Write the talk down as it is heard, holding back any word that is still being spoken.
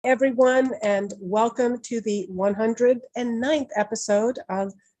Everyone, and welcome to the 109th episode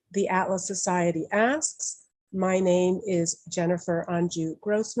of the Atlas Society Asks. My name is Jennifer Anju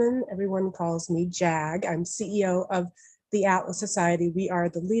Grossman. Everyone calls me JAG. I'm CEO of the Atlas Society. We are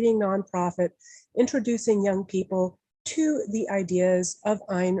the leading nonprofit introducing young people to the ideas of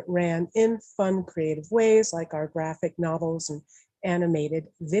Ayn Rand in fun, creative ways, like our graphic novels and animated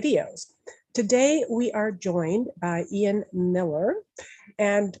videos. Today, we are joined by Ian Miller.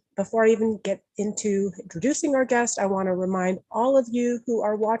 And before I even get into introducing our guest, I want to remind all of you who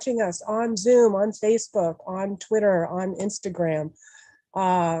are watching us on Zoom, on Facebook, on Twitter, on Instagram,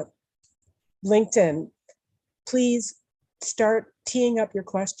 LinkedIn, please start teeing up your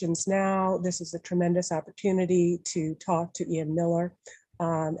questions now. This is a tremendous opportunity to talk to Ian Miller,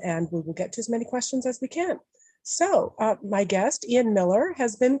 and we will get to as many questions as we can. So my guest, Ian Miller,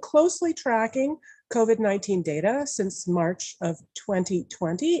 has been closely tracking COVID-19 data since March of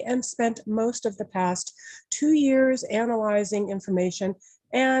 2020 and spent most of the past 2 years analyzing information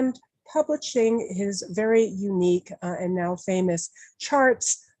and publishing his very unique and now famous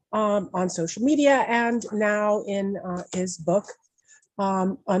charts on social media, and now in his book,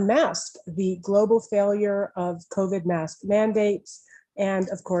 Unmasked, the global failure of COVID mask mandates, and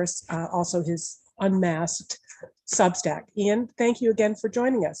of course, also his Unmasked Substack. Ian, thank you again for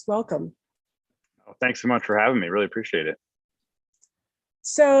joining us. Welcome. Oh, thanks so much for having me. Really appreciate it.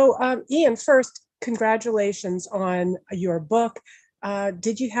 So, Ian, first, congratulations on your book.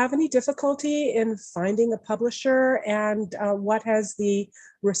 Did you have any difficulty in finding a publisher, and what has the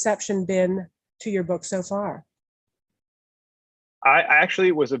reception been to your book so far? I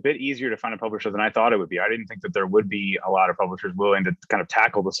actually was a bit easier to find a publisher than I thought it would be. I didn't think that there would be a lot of publishers willing to kind of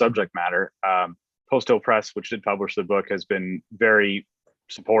tackle the subject matter. Post Hill Press, which did publish the book, has been very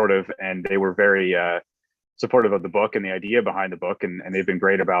supportive, and they were very supportive of the book and the idea behind the book, and they've been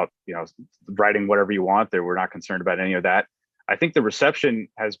great about, you know, writing whatever you want. They were not concerned about any of that. I think the reception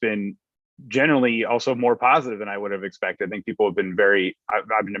has been generally also more positive than I would have expected. I think people have been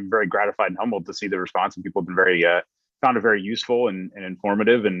I've been very gratified and humbled to see the response, and people have been very found it very useful and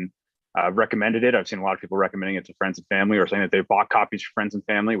informative, and recommended it. I've seen a lot of people recommending it to friends and family, or saying that they've bought copies for friends and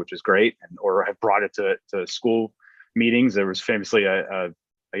family, which is great, or have brought it to school meetings. There was famously a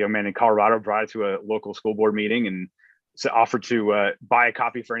young man in Colorado brought it to a local school board meeting and offered to buy a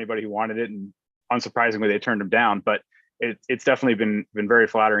copy for anybody who wanted it, and unsurprisingly, they turned him down. But it's definitely been very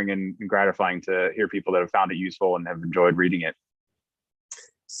flattering and gratifying to hear people that have found it useful and have enjoyed reading it.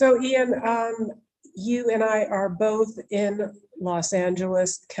 So, Ian, you and I are both in Los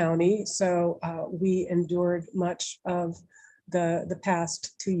Angeles County, so we endured much of the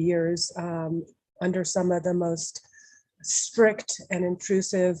past 2 years under some of the most strict and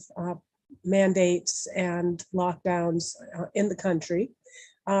intrusive mandates and lockdowns in the country.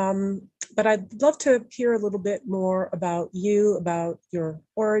 But I'd love to hear a little bit more about you, about your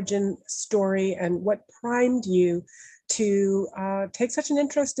origin story, and what primed you to take such an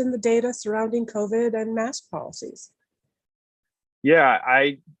interest in the data surrounding COVID and mask policies. Yeah,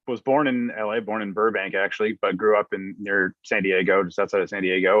 I was born in LA, born in Burbank actually, but grew up near San Diego, just outside of San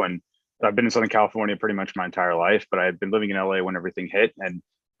Diego. And I've been in Southern California pretty much my entire life, but I've been living in LA when everything hit. And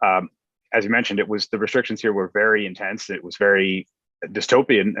as you mentioned, the restrictions here were very intense. It was very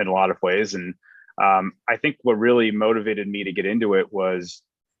dystopian in a lot of ways. And I think what really motivated me to get into it was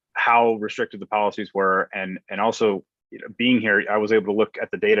how restrictive the policies were. And also, you know, being here, I was able to look at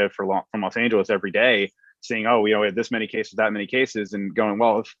the data from Los Angeles every day, seeing, oh, you know, we had this many cases, that many cases, and going,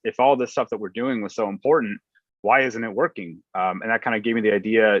 well, if all this stuff that we're doing was so important, why isn't it working? And that kind of gave me the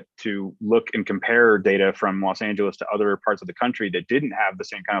idea to look and compare data from Los Angeles to other parts of the country that didn't have the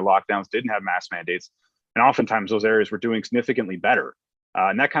same kind of lockdowns, didn't have mask mandates. And oftentimes those areas were doing significantly better.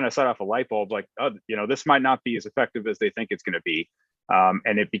 And that kind of set off a light bulb, like, oh, you know, this might not be as effective as they think it's going to be.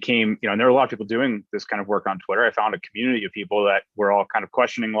 And it became, you know, and there were a lot of people doing this kind of work on Twitter. I found a community of people that were all kind of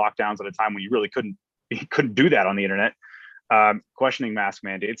questioning lockdowns at a time when you really couldn't do that on the internet, questioning mask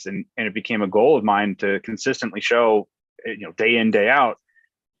mandates. And it became a goal of mine to consistently show, you know, day in, day out,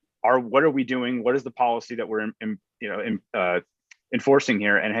 what are we doing? What is the policy that we're enforcing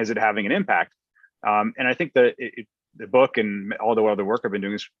here? And is it having an impact? And I think that the book and all the other work I've been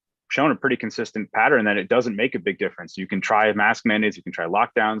doing has shown a pretty consistent pattern that it doesn't make a big difference. You can try mask mandates, you can try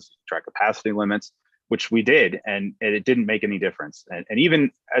lockdowns, you can try capacity limits, which we did, and it didn't make any difference. And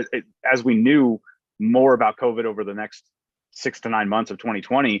even as we knew more about COVID over the next 6 to 9 months of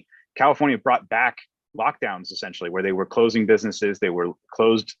 2020, California brought back lockdowns essentially, where they were closing businesses, they were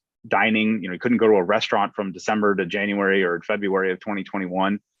closed dining. You know, you couldn't go to a restaurant from December to January or February of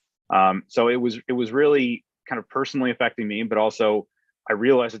 2021. So it was really kind of personally affecting me, but also I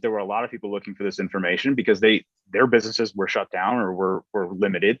realized that there were a lot of people looking for this information because their businesses were shut down or were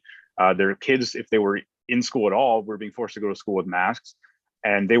limited. Their kids, if they were in school at all, were being forced to go to school with masks.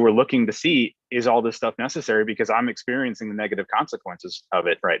 And they were looking to see, is all this stuff necessary? Because I'm experiencing the negative consequences of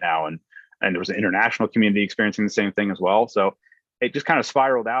it right now. And there was an international community experiencing the same thing as well. So it just kind of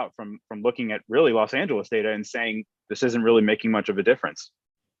spiraled out from looking at really Los Angeles data and saying, this isn't really making much of a difference.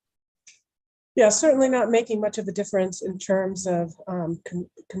 Yeah, certainly not making much of a difference in terms of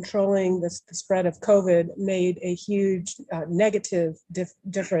controlling the spread of COVID. Made a huge negative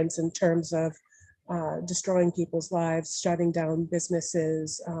difference in terms of destroying people's lives, shutting down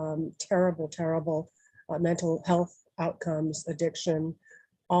businesses, terrible, terrible mental health outcomes, addiction,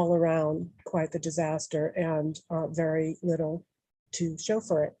 all around quite the disaster, and very little to show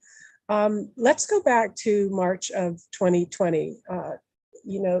for it. Let's go back to March of 2020.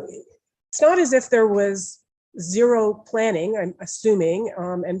 It's not as if there was zero planning, I'm assuming,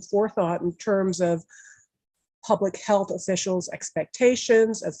 and forethought in terms of public health officials'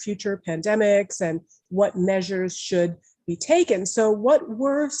 expectations of future pandemics and what measures should be taken. So what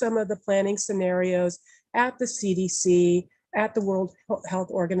were some of the planning scenarios at the CDC, at the World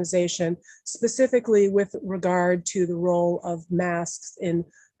Health Organization, specifically with regard to the role of masks in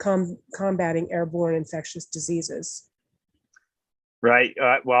combating airborne infectious diseases? Right.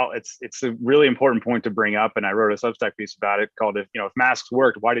 Well, it's a really important point to bring up, and I wrote a Substack piece about it called "If masks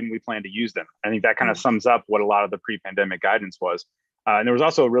worked, why didn't we plan to use them?" I think that kind of sums up what a lot of the pre-pandemic guidance was. And there was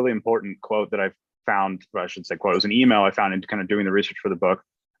also a really important quote that I found, or I should say, quote. It was an email I found in kind of doing the research for the book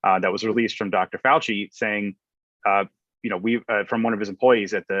that was released from Dr. Fauci, saying, we from one of his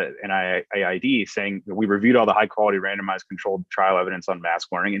employees at the NIAID, saying we reviewed all the high-quality randomized controlled trial evidence on mask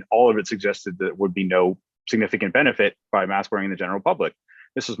wearing, and all of it suggested that there would be no significant benefit by mask wearing in the general public.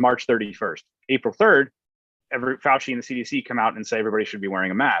 This was March 31st. April 3rd, Fauci and the CDC come out and say everybody should be wearing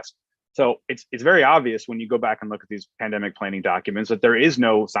a mask. So it's very obvious when you go back and look at these pandemic planning documents that there is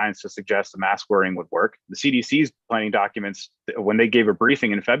no science to suggest the mask wearing would work. The CDC's planning documents, when they gave a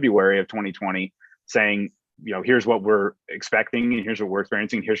briefing in February of 2020 saying, here's what we're expecting and here's what we're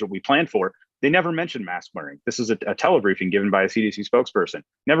experiencing, and here's what we planned for, they never mentioned mask wearing. This is a telebriefing given by a CDC spokesperson.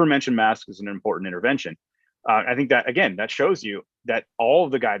 Never mentioned masks as an important intervention. I think that, again, that shows you that all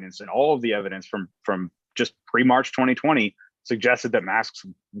of the guidance and all of the evidence from just pre-March 2020 suggested that masks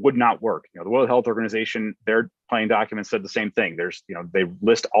would not work. The World Health Organization, their planning documents said the same thing. They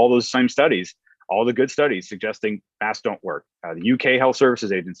list all those same studies, all the good studies suggesting masks don't work. The UK Health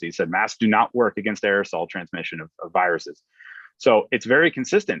Services Agency said masks do not work against aerosol transmission of viruses. So it's very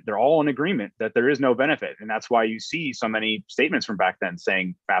consistent. They're all in agreement that there is no benefit. And that's why you see so many statements from back then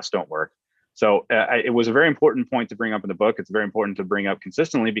saying masks don't work. So it was a very important point to bring up in the book. It's very important to bring up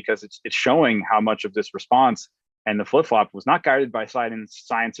consistently because it's showing how much of this response and the flip-flop was not guided by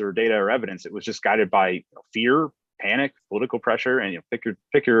science or data or evidence. It was just guided by fear, panic, political pressure, and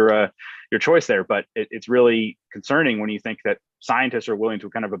pick your choice there. But it's really concerning when you think that scientists are willing to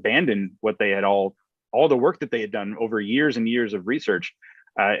kind of abandon what they had all the work that they had done over years and years of research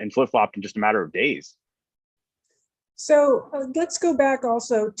and flip-flopped in just a matter of days. So let's go back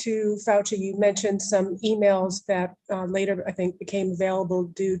also to Fauci. You mentioned some emails that later, I think, became available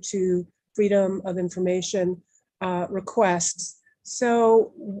due to Freedom of Information requests.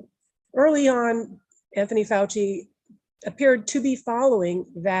 So early on, Anthony Fauci appeared to be following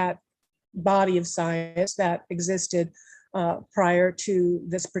that body of science that existed prior to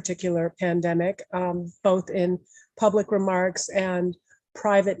this particular pandemic, both in public remarks and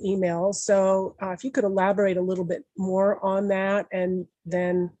private emails. So if you could elaborate a little bit more on that, and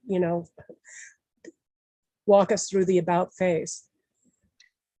then, walk us through the about phase.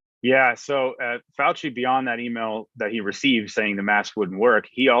 Yeah, so Fauci, beyond that email that he received saying the mask wouldn't work,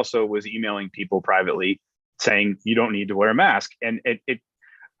 he also was emailing people privately saying you don't need to wear a mask. And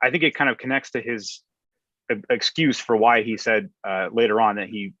I think it kind of connects to his excuse for why he said later on that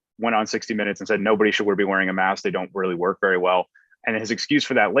he went on 60 Minutes and said nobody should be wearing a mask. They don't really work very well. And his excuse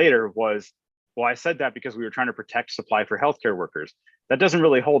for that later was, well, I said that because we were trying to protect supply for healthcare workers. That doesn't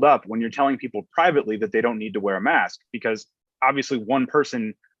really hold up when you're telling people privately that they don't need to wear a mask, because obviously one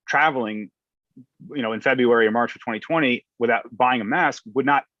person traveling, in February or March of 2020 without buying a mask would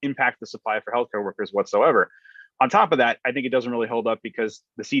not impact the supply for healthcare workers whatsoever. On top of that, I think it doesn't really hold up because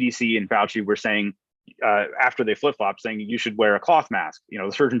the CDC and Fauci were saying, after they flip-flopped, saying you should wear a cloth mask.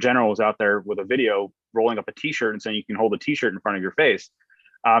 The Surgeon General was out there with a video rolling up a T-shirt and saying you can hold a T-shirt in front of your face.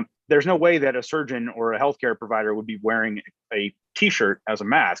 There's no way that a surgeon or a healthcare provider would be wearing a T-shirt as a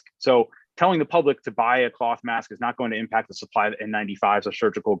mask. So telling the public to buy a cloth mask is not going to impact the supply of N95s or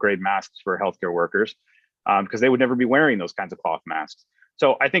surgical grade masks for healthcare workers, because they would never be wearing those kinds of cloth masks.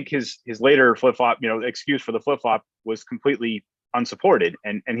 So I think his later flip flop, excuse for the flip flop was completely unsupported.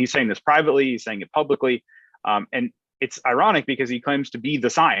 And he's saying this privately, he's saying it publicly, and it's ironic because he claims to be the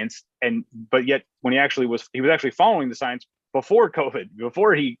science, but yet when he was actually following the science before COVID,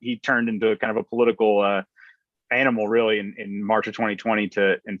 before he turned into kind of a political animal, really, in March of 2020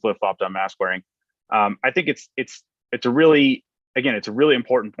 and flip flopped on mask wearing. I think it's a really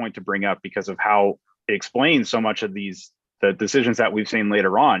important point to bring up because of how it explains so much of the decisions that we've seen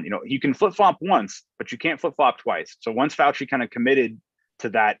later on. You can flip flop once, but you can't flip flop twice. So once Fauci kind of committed to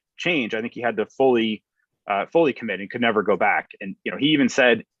that change, I think he had to fully commit and could never go back. And he even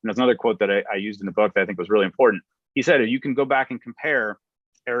said, and there's another quote that I used in the book that I think was really important. He said, you can go back and compare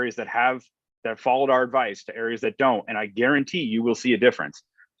areas that followed our advice to areas that don't, and I guarantee you will see a difference.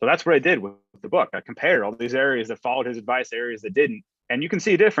 So that's what I did with the book. I compared all these areas that followed his advice, areas that didn't, and you can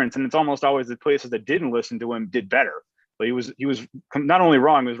see a difference. And it's almost always the places that didn't listen to him did better. But he was not only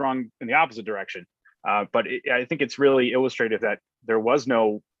wrong, he was wrong in the opposite direction. But I think it's really illustrative that there was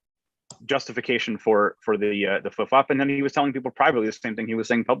no justification for the flip flop, and then he was telling people privately the same thing he was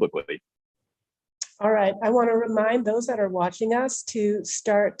saying publicly. All right, I want to remind those that are watching us to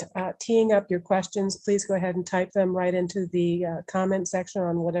start teeing up your questions. Please go ahead and type them right into the comment section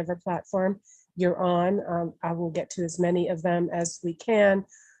on whatever platform you're on. I will get to as many of them as we can.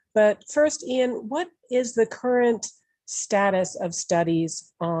 But first, Ian, what is the current status of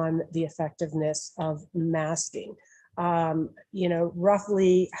studies on the effectiveness of masking?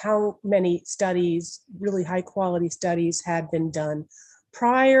 Roughly how many studies, really high quality studies, had been done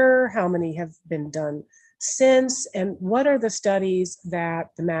prior, how many have been done since, and what are the studies that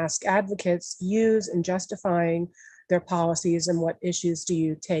the mask advocates use in justifying their policies, and what issues do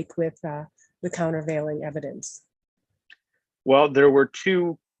you take with the countervailing evidence? Well, there were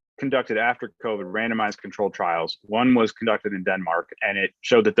two conducted after COVID randomized controlled trials. One was conducted in Denmark, and it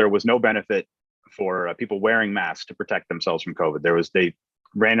showed that there was no benefit for people wearing masks to protect themselves from COVID. They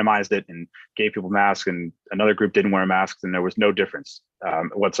randomized it and gave people masks, and another group didn't wear masks, and there was no difference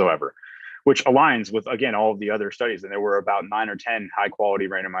whatsoever, which aligns with, again, all of the other studies. And there were about 9 or 10 high quality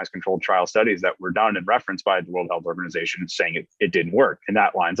randomized controlled trial studies that were done and referenced by the World Health Organization saying it didn't work, and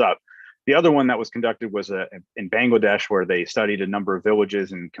that lines up. The other one that was conducted was in Bangladesh, where they studied a number of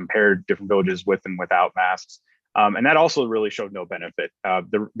villages and compared different villages with and without masks, and that also really showed no benefit.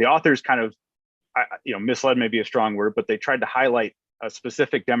 The authors kind of, misled may be a strong word, but they tried to highlight a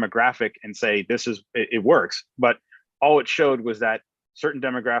specific demographic and say it works. But all it showed was that certain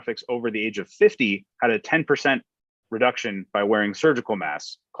demographics over the age of 50 had a 10% reduction by wearing surgical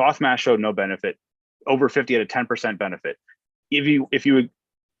masks. Cloth masks showed no benefit. Over 50 had a 10% benefit. If you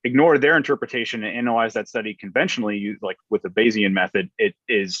ignore their interpretation and analyze that study conventionally, like with the Bayesian method,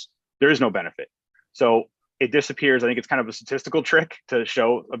 there is no benefit. So it disappears. I think it's kind of a statistical trick to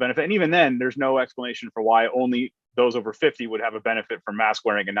show a benefit. And even then, there's no explanation for why only those over 50 would have a benefit from mask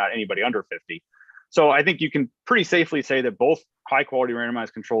wearing and not anybody under 50. So I think you can pretty safely say that both high quality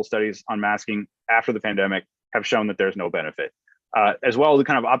randomized control studies on masking after the pandemic have shown that there's no benefit. As well, the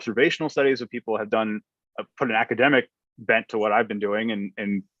kind of observational studies that people have done, put an academic bent to what I've been doing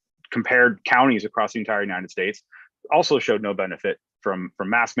and compared counties across the entire United States, also showed no benefit from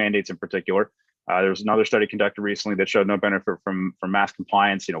mask mandates in particular. There was another study conducted recently that showed no benefit from mask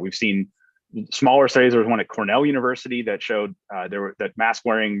compliance. We've seen smaller studies. There was one at Cornell University that showed that mask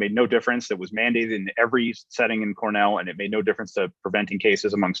wearing made no difference. It was mandated in every setting in Cornell, and it made no difference to preventing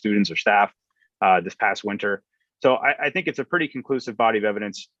cases among students or staff this past winter. So I think it's a pretty conclusive body of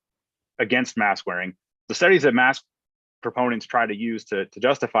evidence against mask wearing. The studies that mask proponents try to use to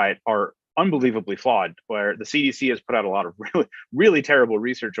justify it are unbelievably flawed, where the CDC has put out a lot of really, really terrible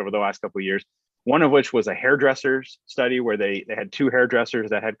research over the last couple of years. One of which was a hairdressers study where they had 2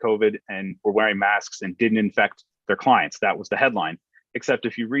 hairdressers that had COVID and were wearing masks and didn't infect their clients. That was the headline. Except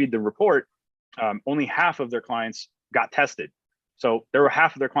if you read the report, only half of their clients got tested. So there were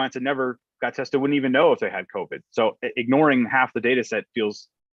half of their clients that never got tested, wouldn't even know if they had COVID. So ignoring half the data set feels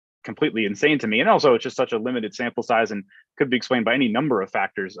completely insane to me. And also it's just such a limited sample size and could be explained by any number of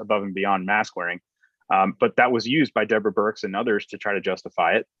factors above and beyond mask wearing. But that was used by Deborah Birx and others to try to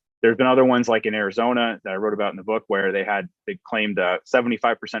justify it. There's been other ones like in Arizona that I wrote about in the book where they claimed a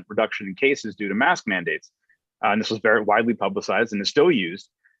 75% reduction in cases due to mask mandates. And this was very widely publicized and is still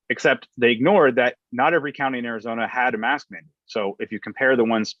used, except they ignored that not every county in Arizona had a mask mandate. So if you compare the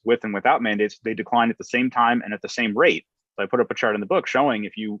ones with and without mandates, they declined at the same time and at the same rate. So I put up a chart in the book showing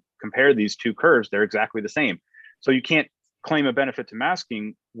if you compare these two curves, they're exactly the same. So you can't claim a benefit to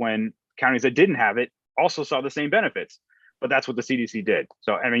masking when counties that didn't have it also saw the same benefits. But that's what the CDC did.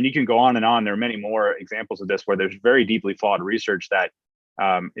 So, I mean, you can go on and on. There are many more examples of this where there's very deeply flawed research that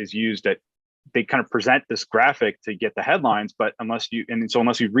is used at, they kind of present this graphic to get the headlines, but unless you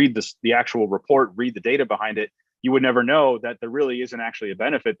read this, the actual report, read the data behind it, you would never know that there really isn't actually a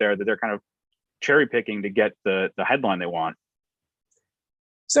benefit there, that they're kind of cherry picking to get the headline they want.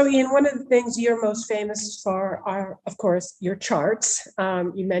 So Ian, one of the things you're most famous for are, of course, your charts.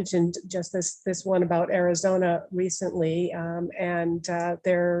 You mentioned just this one about Arizona recently, and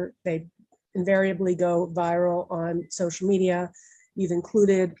they invariably go viral on social media. You've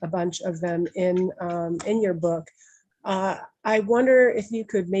included a bunch of them in your book. I wonder if you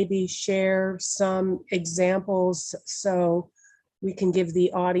could maybe share some examples so we can give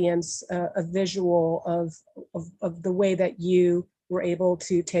the audience a visual of the way that you were able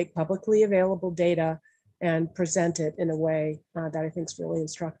to take publicly available data and present it in a way that I think is really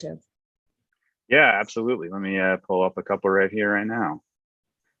instructive. Yeah, absolutely. Let me pull up a couple right here, right now.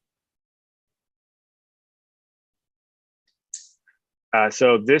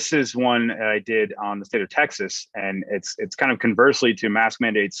 So this is one I did on the state of Texas, and it's kind of conversely to mask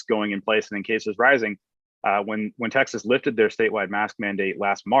mandates going in place and then cases rising. When Texas lifted their statewide mask mandate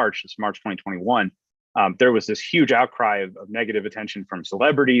last March, it's March 2021, there was this huge outcry of negative attention from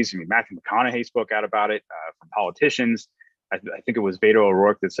celebrities. I mean, Matthew McConaughey spoke out about it, from politicians. I think it was Beto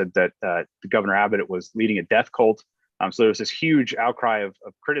O'Rourke that said that Governor Abbott was leading a death cult. So there was this huge outcry of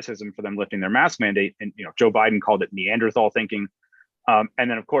criticism for them lifting their mask mandate. And Joe Biden called it Neanderthal thinking. And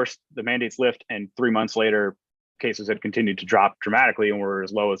then, of course, the mandates lift, and 3 months later, cases had continued to drop dramatically and were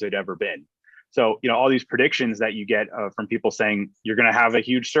as low as they'd ever been. So, all these predictions that you get from people saying you're going to have a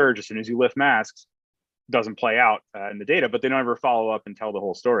huge surge as soon as you lift masks doesn't play out in the data, but they don't ever follow up and tell the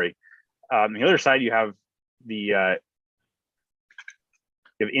whole story. On the other side, you have you have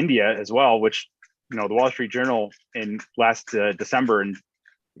India as well, which the Wall Street Journal in last December, and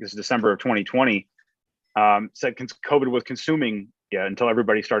this is December of 2020, said COVID was consuming until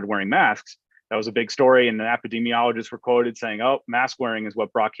everybody started wearing masks. That was a big story, and the epidemiologists were quoted saying, "Oh, mask wearing is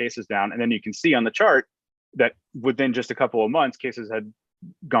what brought cases down." And then you can see on the chart that within just a couple of months, cases had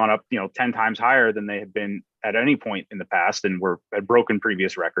gone up, 10 times higher than they had been at any point in the past, and had broken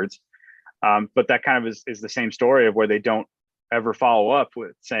previous records. But that kind of is the same story of where they don't ever follow up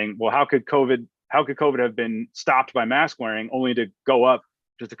with saying, well, how could COVID have been stopped by mask wearing, only to go up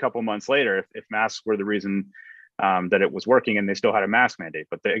just a couple of months later if masks were the reason that it was working and they still had a mask mandate.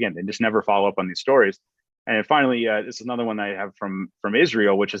 But they just never follow up on these stories. And then finally, this is another one that I have from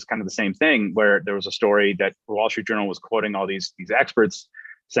Israel, which is kind of the same thing, where there was a story that the Wall Street Journal was quoting all these experts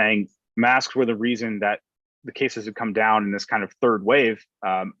saying masks were the reason that the cases had come down in this kind of third wave,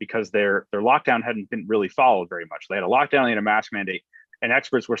 because their lockdown hadn't been really followed very much. They had a lockdown, they had a mask mandate, and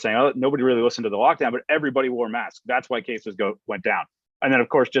experts were saying, oh, nobody really listened to the lockdown, but everybody wore masks. That's why cases went down. And then, of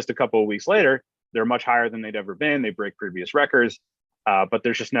course, just a couple of weeks later, they're much higher than they'd ever been. They break previous records, but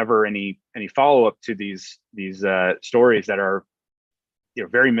there's just never any follow up to these stories that are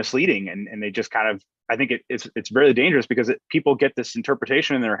very misleading, and they just kind of, I think it's really dangerous because people get this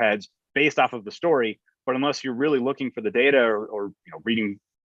interpretation in their heads based off of the story. But unless you're really looking for the data or reading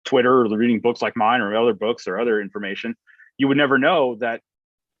Twitter or reading books like mine or other books or other information, you would never know that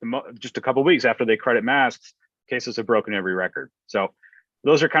just a couple of weeks after they credit masks, cases have broken every record. So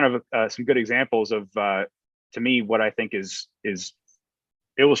those are kind of some good examples of, to me, what I think is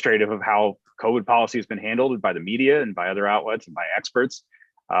illustrative of how COVID policy has been handled by the media and by other outlets and by experts.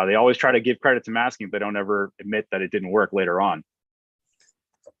 They always try to give credit to masking, but don't ever admit that it didn't work later on.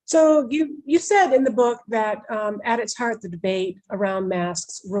 So you said in the book that at its heart, the debate around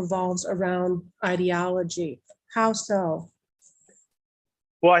masks revolves around ideology. How so?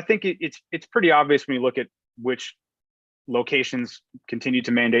 Well, I think it's pretty obvious when you look at which locations continue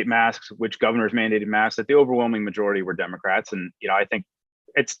to mandate masks, which governors mandated masks, that the overwhelming majority were Democrats. And I think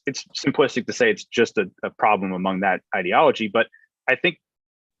it's simplistic to say it's just a problem among that ideology, but I think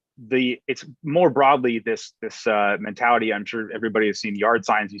it's more broadly this mentality. I'm sure everybody has seen yard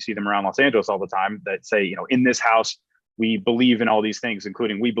signs. You see them around Los Angeles all the time that say, in this house, we believe in all these things,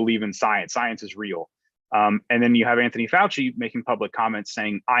 including we believe in science. Science is real. And then you have Anthony Fauci making public comments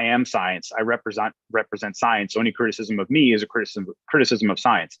saying, I am science. I represent science. So any criticism of me is a criticism of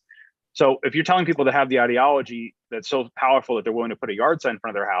science. So if you're telling people to have the ideology that's so powerful that they're willing to put a yard sign in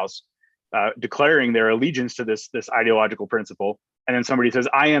front of their house, declaring their allegiance to this ideological principle, and then somebody says,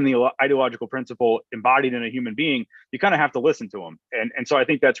 I am the ideological principle embodied in a human being, you kind of have to listen to them. And so I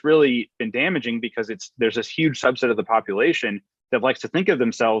think that's really been damaging because there's this huge subset of the population that likes to think of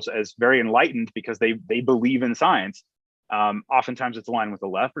themselves as very enlightened because they believe in science. Oftentimes it's aligned with the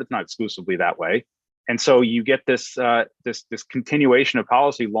left, but it's not exclusively that way. And so you get this continuation of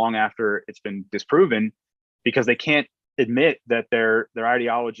policy long after it's been disproven, because they can't admit that their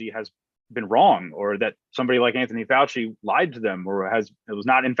ideology has been wrong, or that somebody like Anthony Fauci lied to them, or it was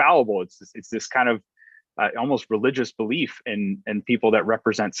not infallible. It's this kind of almost religious belief in people that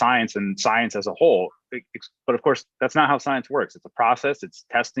represent science and science as a whole. But of course, that's not how science works. It's a process. It's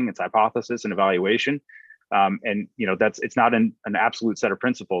testing. It's hypothesis and evaluation. And it's not an absolute set of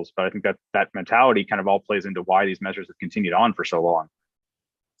principles. But I think that mentality kind of all plays into why these measures have continued on for so long.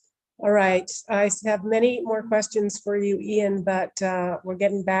 All right, I have many more questions for you, Ian, but we're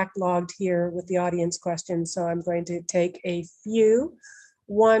getting backlogged here with the audience questions, so I'm going to take a few.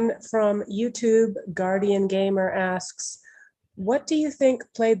 One from YouTube, Guardian Gamer asks, what do you think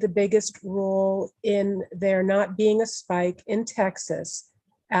played the biggest role in there not being a spike in Texas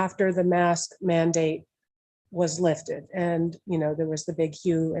after the mask mandate was lifted? And, there was the big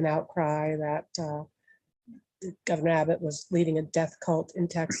hue and outcry that Governor Abbott was leading a death cult in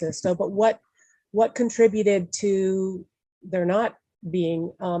Texas. So, but what contributed to there not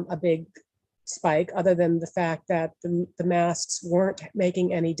being a big spike, other than the fact that the masks weren't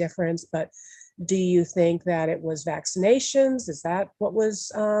making any difference? But do you think that it was vaccinations? Is that what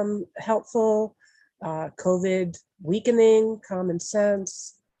was helpful? COVID weakening, common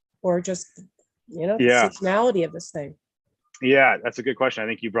sense, or just, the seasonality of this thing? Yeah, that's a good question. I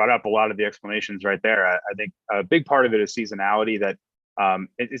think you brought up a lot of the explanations right there. I think a big part of it is seasonality. That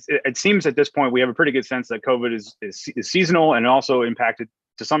it seems at this point we have a pretty good sense that COVID is seasonal and also impacted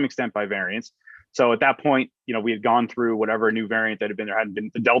to some extent by variants. So at that point, we had gone through whatever new variant that had been there.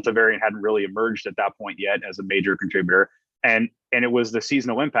 The Delta variant hadn't really emerged at that point yet as a major contributor, and it was the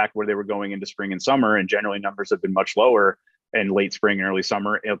seasonal impact where they were going into spring and summer, and generally numbers have been much lower in late spring and early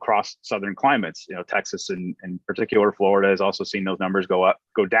summer across southern climates. Texas and in particular Florida has also seen those numbers go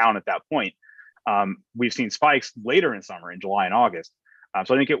down at that point. We've seen spikes later in summer, in July and August.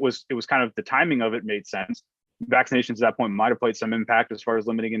 So I think it was kind of the timing of it made sense. Vaccinations at that point might have played some impact as far as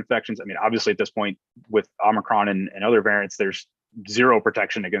limiting infections. I mean, obviously at this point with Omicron and other variants, there's zero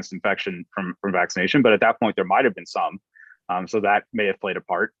protection against infection from vaccination, but at that point there might have been some. So that may have played a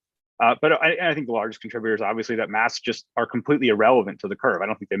part. But I think the largest contributor is obviously that masks just are completely irrelevant to the curve. I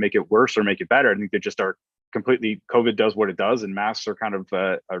don't think they make it worse or make it better. I think they just are completely, COVID does what it does, and masks are kind of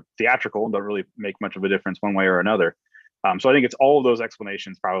are theatrical and don't really make much of a difference one way or another. So I think it's all of those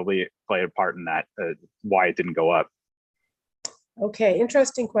explanations probably play a part in that, why it didn't go up. Okay,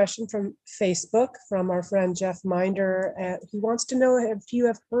 interesting question from Facebook from our friend Jeff Minder. He wants to know if you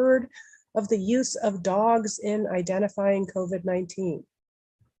have heard of the use of dogs in identifying COVID-19.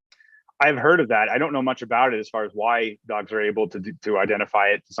 I've heard of that. I don't know much about it as far as why dogs are able to identify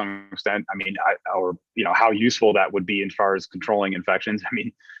it to some extent. I mean, or how useful that would be as far as controlling infections. I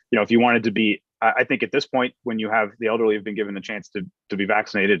mean, if you wanted to be, I think at this point, when you have the elderly have been given the chance to be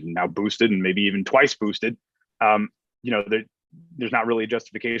vaccinated and now boosted and maybe even twice boosted, there's not really a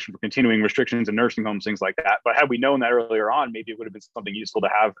justification for continuing restrictions in nursing homes, things like that. But had we known that earlier on, maybe it would have been something useful to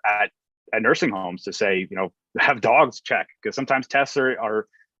have at nursing homes to say, have dogs check, because sometimes tests are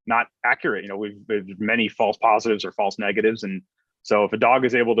not accurate. We've many false positives or false negatives. And so if a dog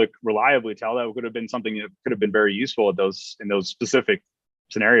is able to reliably tell, that could have been something that could have been very useful in those specific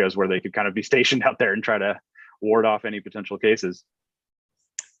scenarios where they could kind of be stationed out there and try to ward off any potential cases.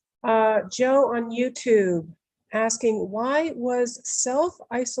 Joe on YouTube asking, why was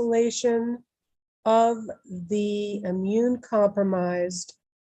self-isolation of the immune compromised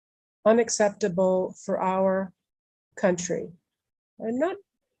unacceptable for our country? I'm not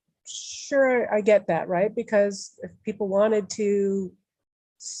sure I get that, right? Because if people wanted to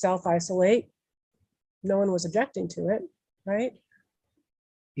self-isolate, no one was objecting to it, right?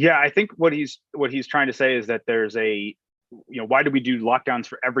 Yeah, I think what he's trying to say is that there's why do we do lockdowns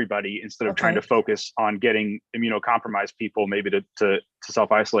for everybody instead of trying to focus on getting immunocompromised people maybe to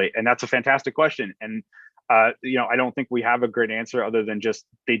self-isolate? And that's a fantastic question. And I don't think we have a great answer other than just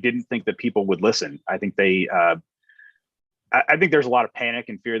they didn't think that people would listen. I think I think there's a lot of panic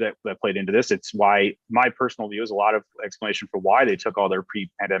and fear that played into this. It's why my personal view is a lot of explanation for why they took all their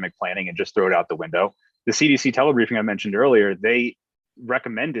pre-pandemic planning and just threw it out the window. The CDC telebriefing I mentioned earlier, they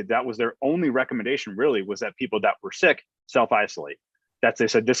recommended, that was their only recommendation really, was that people that were sick self-isolate. They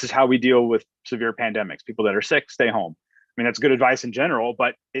said, this is how we deal with severe pandemics. People that are sick, stay home. I mean, that's good advice in general,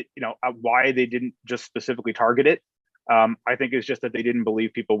 but why they didn't just specifically target it, I think it's just that they didn't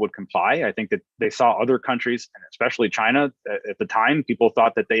believe people would comply. I think that they saw other countries, and especially China at the time, people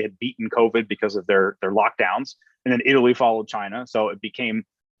thought that they had beaten COVID because of their lockdowns, and then Italy followed China. So it became,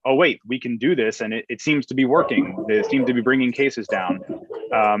 oh wait, we can do this, and it seems to be working. They seem to be bringing cases down.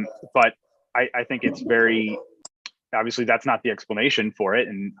 But I think it's very, obviously that's not the explanation for it.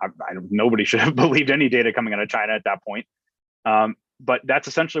 And nobody should have believed any data coming out of China at that point. But that's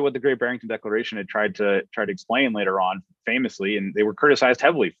essentially what the Great Barrington Declaration had tried to explain later on, famously, and they were criticized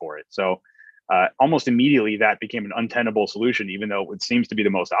heavily for it. So almost immediately that became an untenable solution, even though it seems to be the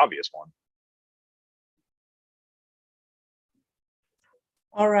most obvious one.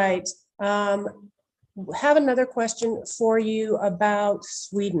 All right. Have another question for you about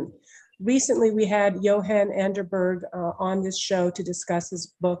Sweden. Recently, we had Johan Anderberg on this show to discuss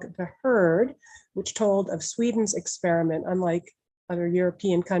his book, The Herd, which told of Sweden's experiment. Unlike other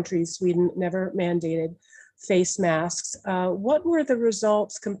European countries, Sweden never mandated face masks. What were the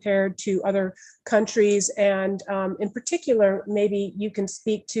results compared to other countries? And in particular, maybe you can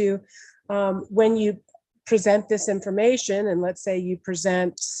speak to when you present this information, and let's say you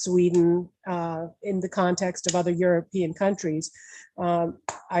present Sweden in the context of other European countries.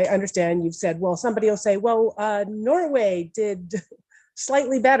 I understand you've said, well, somebody will say, well, Norway did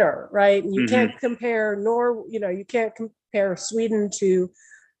slightly better, right? And you can't compare you can't compare Sweden to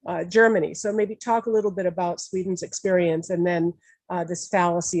Germany. So maybe talk a little bit about Sweden's experience, and then this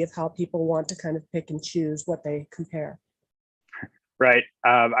fallacy of how people want to kind of pick and choose what they compare. Right.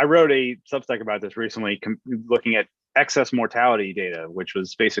 I wrote a Substack about this recently, looking at excess mortality data, which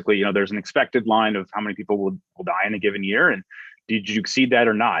was basically, there's an expected line of how many people will die in a given year, and did you exceed that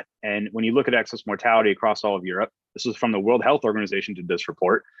or not? And when you look at excess mortality across all of Europe, this was from the World Health Organization, did this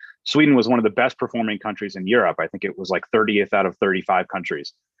report. Sweden was one of the best performing countries in Europe. I think it was like 30th out of 35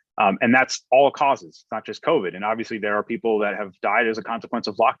 countries. And that's all causes, not just COVID. And obviously there are people that have died as a consequence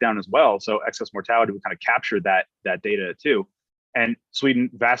of lockdown as well. So excess mortality would kind of capture that data too. And Sweden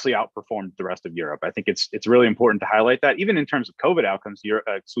vastly outperformed the rest of Europe. I think it's really important to highlight that. Even in terms of COVID outcomes,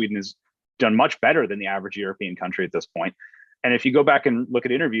 Sweden has done much better than the average European country at this point. And if you go back and look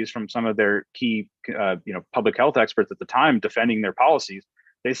at interviews from some of their key, public health experts at the time defending their policies,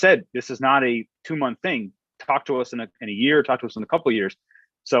 they said this is not a 2-month thing. Talk to us in a year. Talk to us in a couple of years.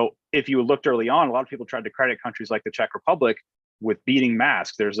 So if you looked early on, a lot of people tried to credit countries like the Czech Republic with beating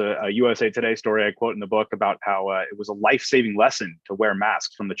masks. There's a USA Today story I quote in the book about how it was a life-saving lesson to wear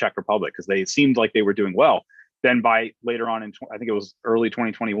masks from the Czech Republic because they seemed like they were doing well. Then by later on I think it was early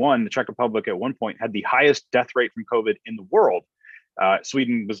 2021, the Czech Republic at one point had the highest death rate from COVID in the world.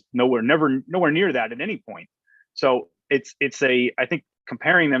 Sweden was nowhere near that at any point. So I think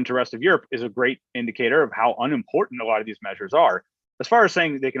comparing them to the rest of Europe is a great indicator of how unimportant a lot of these measures are. As far as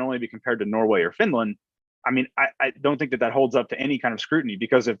saying they can only be compared to Norway or Finland, I mean, I don't think that holds up to any kind of scrutiny,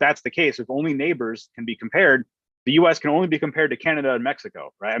 because if that's the case, if only neighbors can be compared, the US can only be compared to Canada and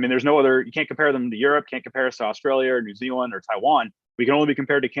Mexico, right? I mean, there's no other, you can't compare them to Europe, can't compare us to Australia or New Zealand or Taiwan. We can only be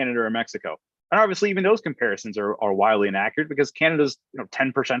compared to Canada or Mexico. And obviously even those comparisons are wildly inaccurate, because Canada's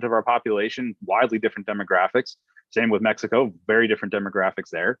 10% of our population, wildly different demographics. Same with Mexico, very different demographics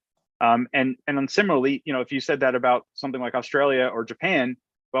there. And then similarly, if you said that about something like Australia or Japan,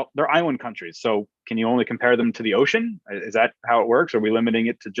 well, they're island countries. So can you only compare them to the ocean? Is that how it works? Are we limiting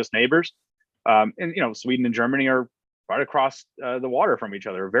it to just neighbors? And Sweden and Germany are right across the water from each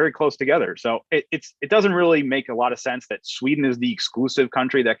other, very close together. So it doesn't really make a lot of sense that Sweden is the exclusive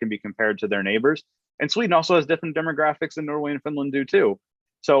country that can be compared to their neighbors. And Sweden also has different demographics than Norway and Finland do too.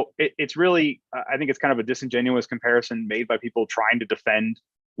 So it's really, I think it's kind of a disingenuous comparison made by people trying to defend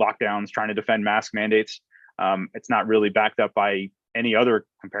lockdowns, trying to defend mask mandates. It's not really backed up by any other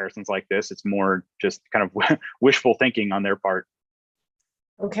comparisons like this. It's more just kind of wishful thinking on their part.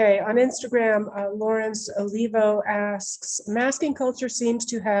 Okay, on Instagram, Lawrence Olivo asks, masking culture seems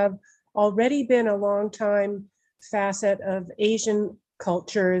to have already been a long time facet of Asian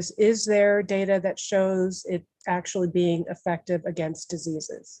cultures. Is there data that shows it actually being effective against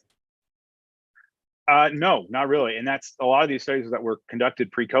diseases? No, not really. And that's a lot of these studies that were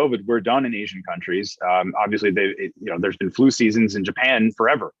conducted pre-COVID were done in Asian countries. Obviously, there's been flu seasons in Japan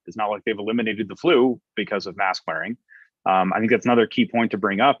forever. It's not like they've eliminated the flu because of mask wearing. I think that's another key point to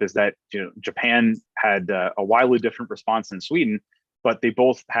bring up, is that Japan had a wildly different response than Sweden, but they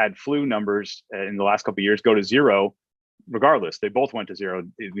both had flu numbers in the last couple of years go to zero. Regardless, they both went to zero.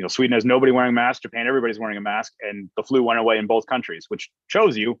 Sweden has nobody wearing a mask. Japan, everybody's wearing a mask, and the flu went away in both countries, which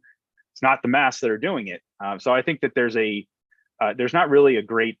shows you it's not the masks that are doing it. So I think that there's not really a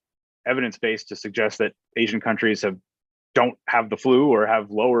great evidence base to suggest that Asian countries don't have the flu or have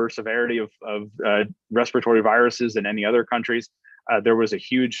lower severity of respiratory viruses than any other countries. There was a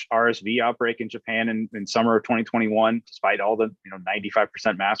huge RSV outbreak in Japan in summer of 2021, despite all the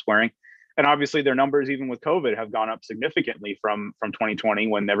 95% mask wearing. And obviously their numbers, even with COVID, have gone up significantly from 2020,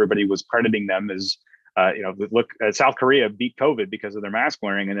 when everybody was crediting them as Look, South Korea beat COVID because of their mask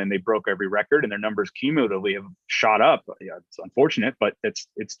wearing, and then they broke every record, and their numbers cumulatively have shot up. Yeah, it's unfortunate, but it's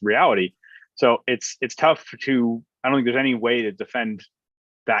reality. So it's tough to. I don't think there's any way to defend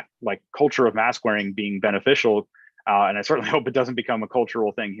that like culture of mask wearing being beneficial, and I certainly hope it doesn't become a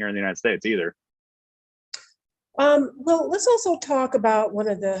cultural thing here in the United States either. Well, let's also talk about one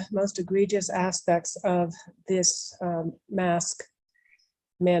of the most egregious aspects of this mask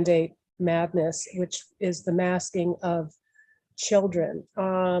mandate madness, which is the masking of children.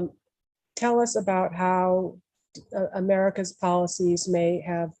 Tell us about how America's policies may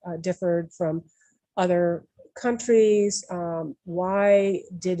have differed from other countries. Why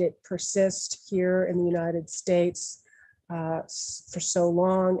did it persist here in the United States for so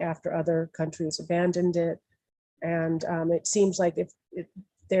long after other countries abandoned it? And it seems like if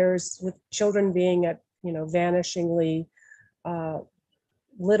there's, with children being at vanishingly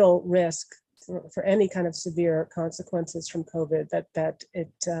little risk for any kind of severe consequences from COVID, that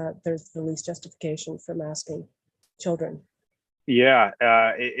there's the least justification for masking children. Yeah,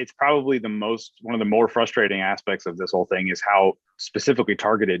 it's probably one of the more frustrating aspects of this whole thing is how specifically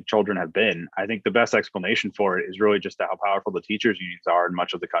targeted children have been. I think the best explanation for it is really just how powerful the teachers unions are in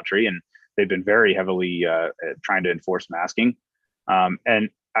much of the country, and they've been very heavily trying to enforce masking. And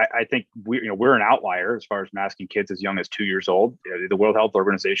I think we're an outlier as far as masking kids as young as 2 years old. The World Health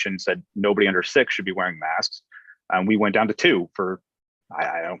Organization said nobody under 6 should be wearing masks. We went down to 2 for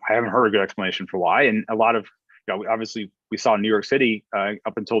I haven't heard a good explanation for why, and a lot of obviously we saw New York City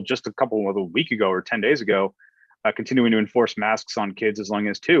up until just a week ago or 10 days ago, continuing to enforce masks on kids as long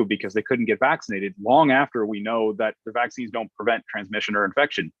as 2 because they couldn't get vaccinated long after we know that the vaccines don't prevent transmission or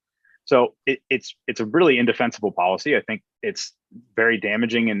infection. So it's a really indefensible policy. I think it's very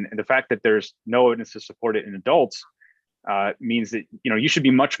damaging. And the fact that there's no evidence to support it in adults means that, you should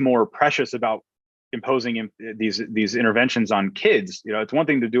be much more precious about imposing these interventions on kids. It's one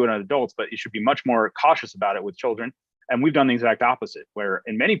thing to do it on adults, but you should be much more cautious about it with children. And we've done the exact opposite, where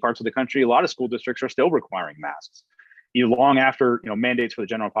in many parts of the country, a lot of school districts are still requiring masks, long after mandates for the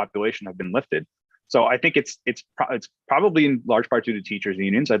general population have been lifted. So I think it's probably in large part due to teachers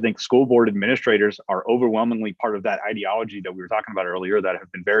unions. I think school board administrators are overwhelmingly part of that ideology that we were talking about earlier, that have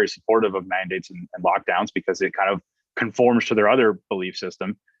been very supportive of mandates and lockdowns because it kind of conforms to their other belief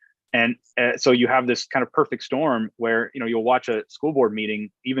system. And so you have this kind of perfect storm where, you'll watch a school board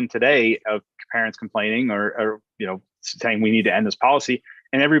meeting even today of parents complaining or saying we need to end this policy,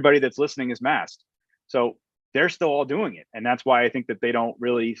 and everybody that's listening is masked. So they're still all doing it. And that's why I think that they don't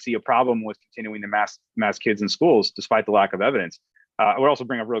really see a problem with continuing to mask kids in schools, despite the lack of evidence. I would also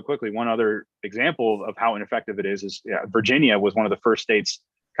bring up real quickly one other example of how ineffective it is Virginia was one of the first states,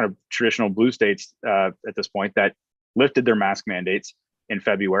 kind of traditional blue states at this point, that lifted their mask mandates in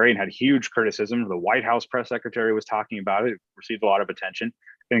February and had huge criticism. The White House press secretary was talking about it, received a lot of attention.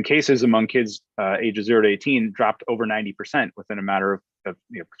 And cases among kids ages 0 to 18 dropped over 90% within a matter of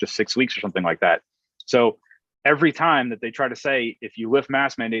just 6 weeks or something like that. So every time that they try to say, if you lift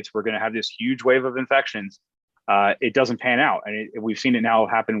mask mandates, we're going to have this huge wave of infections, it doesn't pan out. And we've seen it now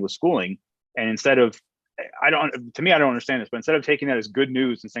happen with schooling. And instead of, I don't understand this, but instead of taking that as good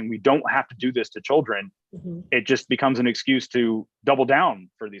news and saying we don't have to do this to children, it just becomes an excuse to double down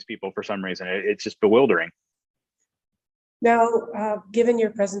for these people for some reason. It's just bewildering. Now, given your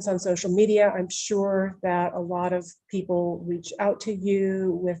presence on social media, I'm sure that a lot of people reach out to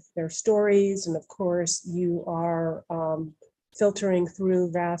you with their stories. And of course, you are filtering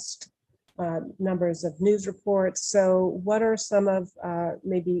through vast numbers of news reports. So what are some of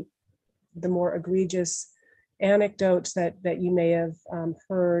maybe the more egregious anecdotes that you may have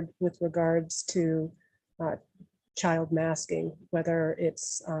heard with regards to child masking, whether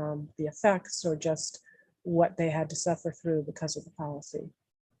it's the effects or just what they had to suffer through because of the policy?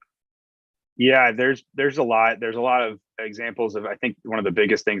 Yeah, there's a lot of examples of, I think one of the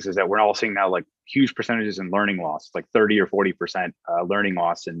biggest things is that we're all seeing now like huge percentages in learning loss, like 30 or 40% learning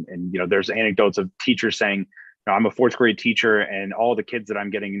loss. And there's anecdotes of teachers saying, I'm a 4th grade teacher and all the kids that I'm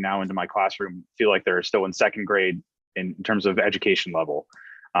getting now into my classroom feel like they're still in 2nd grade in terms of education level.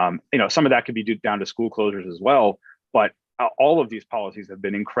 Some of that could be due down to school closures as well, but all of these policies have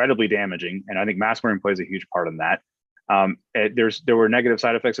been incredibly damaging. And I think mask wearing plays a huge part in that. There were negative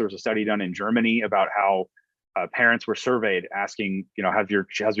side effects. There was a study done in Germany about how parents were surveyed asking, have your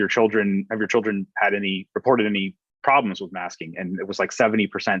children had reported any problems with masking? And it was like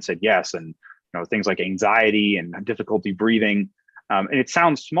 70% said yes. And things like anxiety and difficulty breathing. And it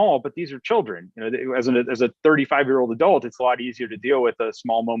sounds small, but these are children. As a 35-year-old adult, it's a lot easier to deal with a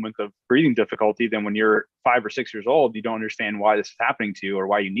small moment of breathing difficulty than when you're 5 or 6 years old. You don't understand why this is happening to you or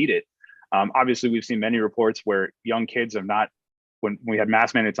why you need it. Obviously, we've seen many reports where young kids have not, when we had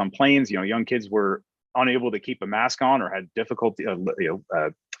mask mandates on planes, young kids were unable to keep a mask on or had difficulty,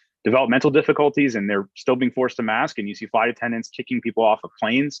 developmental difficulties, and they're still being forced to mask. And you see flight attendants kicking people off of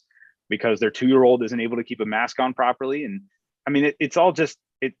planes because their 2-year-old isn't able to keep a mask on properly. And I mean, it's all just,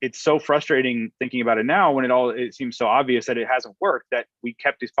 it's so frustrating thinking about it now when it seems so obvious that it hasn't worked, that we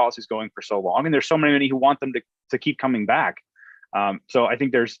kept these policies going for so long. And there's so many who want them to keep coming back. So I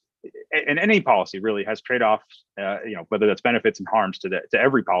think and any policy really has trade-offs, whether that's benefits and harms to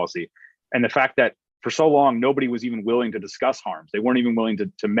every policy. And the fact that for so long, nobody was even willing to discuss harms. They weren't even willing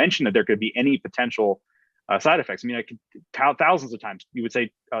to mention that there could be any potential side effects. I mean, I could thousands of times, you would say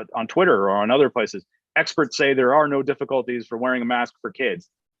on Twitter or on other places, experts say there are no difficulties for wearing a mask for kids.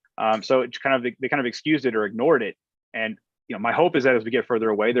 So it they kind of excused it or ignored it. And my hope is that as we get further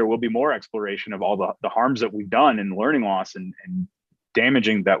away, there will be more exploration of all the harms that we've done and learning loss and damage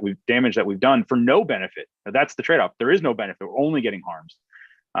that we've done for no benefit. Now, that's the trade-off. There is no benefit. We're only getting harms.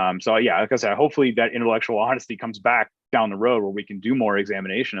 So yeah, like I said, hopefully that intellectual honesty comes back down the road where we can do more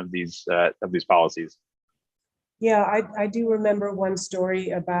examination of these policies. Yeah, I do remember one story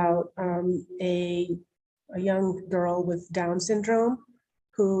about a young girl with Down syndrome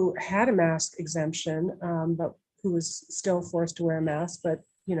who had a mask exemption, but who was still forced to wear a mask, but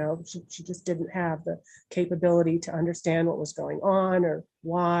she just didn't have the capability to understand what was going on or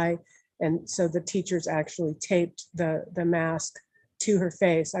why. And so the teachers actually taped the mask to her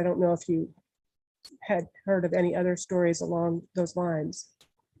face. I don't know if you had heard of any other stories along those lines.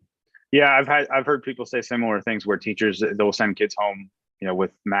 Yeah, I've heard people say similar things where teachers, they'll send kids home,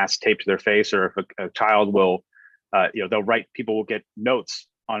 with masks taped to their face, or if a child will, people will get notes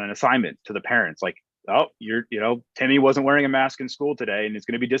on an assignment to the parents, like, oh, Timmy wasn't wearing a mask in school today, and it's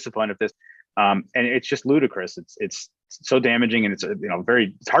going to be disciplined if this, and it's just ludicrous. It's so damaging, and it's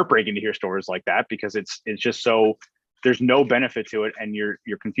it's heartbreaking to hear stories like that, because it's just so, there's no benefit to it, and you're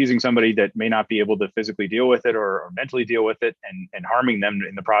confusing somebody that may not be able to physically deal with it or mentally deal with it, and harming them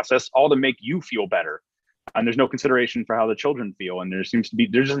in the process, all to make you feel better. And there's no consideration for how the children feel, and there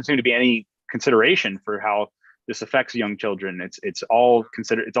doesn't seem to be any consideration for how this affects young children. It all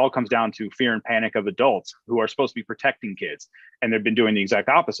comes down to fear and panic of adults who are supposed to be protecting kids, and they've been doing the exact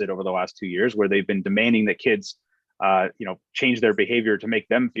opposite over the last 2 years, where they've been demanding that kids change their behavior to make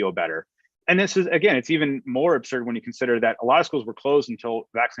them feel better. And this is, again, it's even more absurd when you consider that a lot of schools were closed until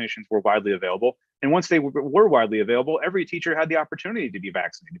vaccinations were widely available. And once they were widely available, every teacher had the opportunity to be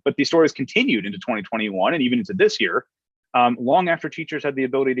vaccinated. But these stories continued into 2021 and even into this year, long after teachers had the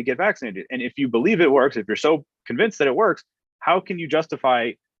ability to get vaccinated. And if you believe it works, if you're so convinced that it works, how can you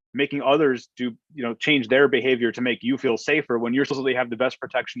justify making others change their behavior to make you feel safer when you're supposed to have the best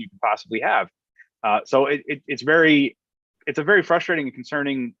protection you can possibly have? So it's a very frustrating and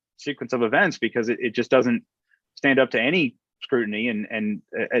concerning sequence of events, because it just doesn't stand up to any scrutiny, and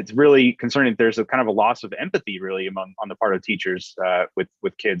it's really concerning. There's a kind of a loss of empathy really on the part of teachers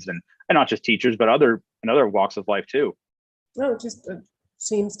with kids, and not just teachers, but in other walks of life too. No, it just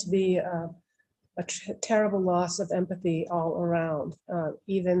seems to be a terrible loss of empathy all around,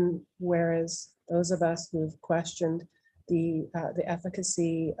 even whereas those of us who've questioned the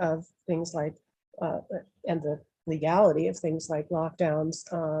efficacy of things like and the legality of things like lockdowns,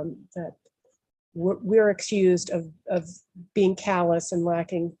 that we're accused of being callous and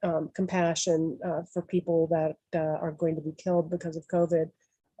lacking compassion for people that are going to be killed because of COVID,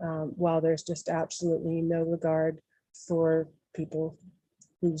 while there's just absolutely no regard for people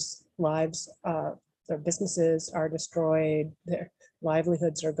whose lives, their businesses are destroyed, their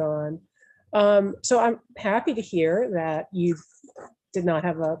livelihoods are gone. So I'm happy to hear that you did not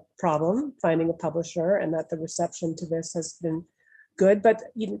have a problem finding a publisher, and that the reception to this has been good. But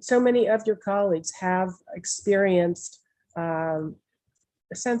so many of your colleagues have experienced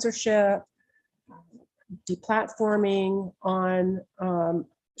censorship, deplatforming on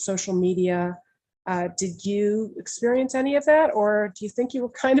social media. Did you experience any of that, or do you think you were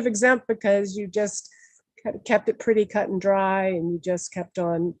kind of exempt because you just kept it pretty cut and dry, and you just kept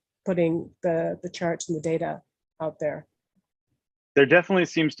on putting the charts and the data out there? There definitely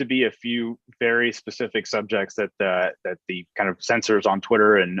seems to be a few very specific subjects that the kind of censors on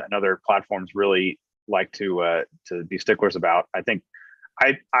Twitter and other platforms really like to be sticklers about. I think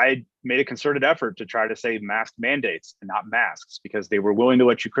I made a concerted effort to try to say mask mandates and not masks, because they were willing to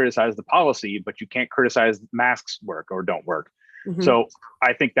let you criticize the policy, but you can't criticize masks work or don't work. Mm-hmm. So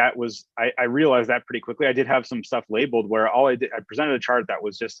I think that was, I realized that pretty quickly. I did have some stuff labeled where I presented a chart that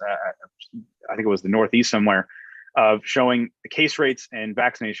was just, I think it was the Northeast somewhere, of showing the case rates and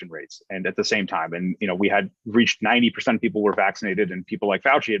vaccination rates, and at the same time. And we had reached 90% of people were vaccinated, and people like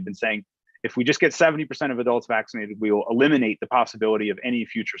Fauci had been saying if we just get 70% of adults vaccinated, we will eliminate the possibility of any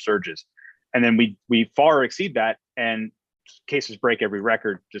future surges. And then we far exceed that, and cases break every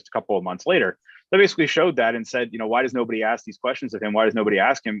record just a couple of months later. They basically showed that and said, why does nobody ask these questions of him? Why does nobody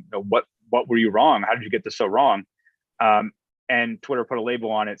ask him, what were you wrong? How did you get this so wrong? And Twitter put a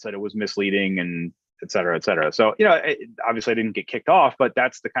label on it, said it was misleading, and et cetera, et cetera. So, obviously I didn't get kicked off, but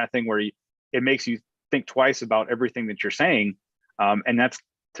that's the kind of thing where it makes you think twice about everything that you're saying. And that's,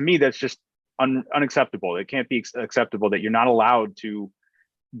 to me, that's just unacceptable. It can't be acceptable that you're not allowed to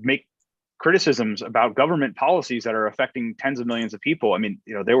make criticisms about government policies that are affecting tens of millions of people. I mean,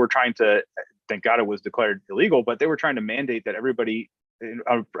 they were trying to, thank God it was declared illegal, but they were trying to mandate that everybody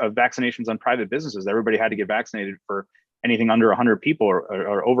of vaccinations on private businesses, everybody had to get vaccinated for anything under 100 people or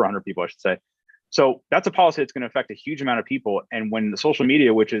over 100 people, I should say. So that's a policy that's going to affect a huge amount of people. And when the social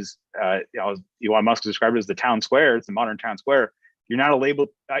media, which is, Elon Musk described it as the town square, it's the modern town square, you're not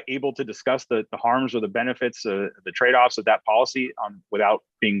able to discuss the harms or the benefits, the trade-offs of that policy without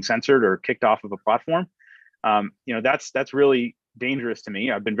being censored or kicked off of a platform. That's really dangerous to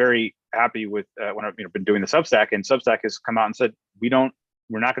me. I've been very happy with when I've been doing the Substack, and Substack has come out and said we're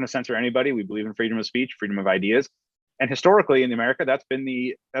not going to censor anybody. We believe in freedom of speech, freedom of ideas, and historically in America, that's been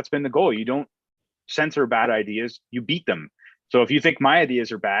the goal. You don't censor bad ideas, you beat them. So if you think my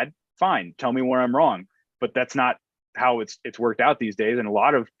ideas are bad, fine, tell me where I'm wrong. But that's not how it's worked out these days. And a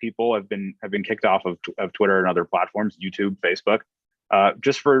lot of people have been kicked off of Twitter and other platforms, YouTube, Facebook,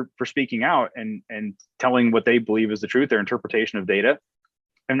 just for speaking out and telling what they believe is the truth, their interpretation of data.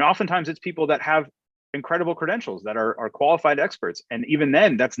 And oftentimes it's people that have incredible credentials, that are qualified experts. And even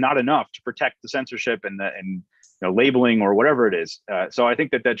then, that's not enough to protect the censorship and labeling or whatever it is. So I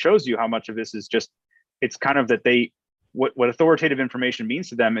think that shows you how much of this is just, it's kind of that what authoritative information means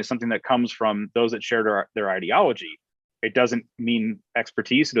to them is something that comes from those that share their ideology. It doesn't mean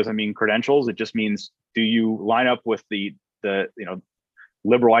expertise. It doesn't mean credentials. It just means, do you line up with the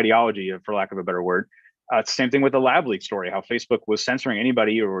liberal ideology, for lack of a better word? Same thing with the lab leak story, how Facebook was censoring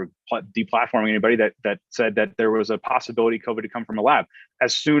anybody or deplatforming anybody that said that there was a possibility COVID had come from a lab.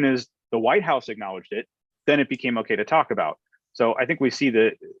 As soon as the White House acknowledged it, then it became okay to talk about. So I think we see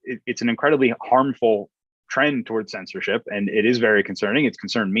that it's an incredibly harmful trend towards censorship, and it is very concerning. It's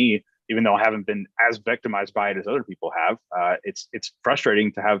concerned me, even though I haven't been as victimized by it as other people have. It's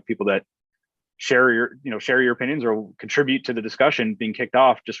frustrating to have people that share your opinions or contribute to the discussion being kicked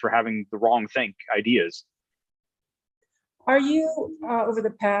off just for having the wrong ideas. Are you over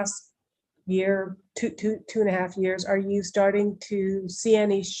the past year, two and a half years, are you starting to see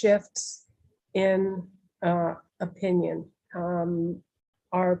any shifts in opinion?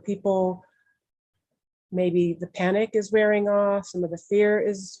 Are people, maybe the panic is wearing off, some of the fear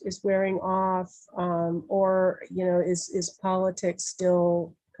is wearing off, or is politics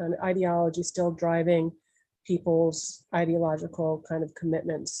still, kind of ideology still driving people's ideological kind of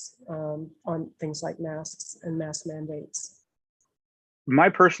commitments on things like masks and mask mandates? My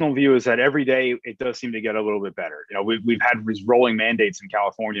personal view is that every day it does seem to get a little bit better. We've had these rolling mandates in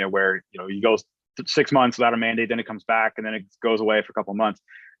California where you go 6 months without a mandate, then it comes back, and then it goes away for a couple of months.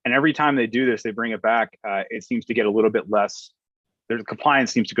 And every time they do this, they bring it back. It seems to get a little bit less. There's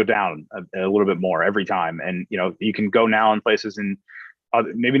compliance seems to go down a little bit more every time. And you can go now in places in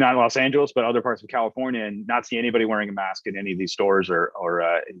maybe not Los Angeles, but other parts of California, and not see anybody wearing a mask in any of these stores or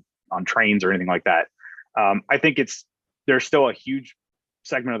on trains or anything like that. I think there's still a huge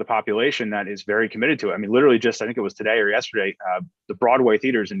segment of the population that is very committed to it. I mean, literally just, I think it was today or yesterday, the Broadway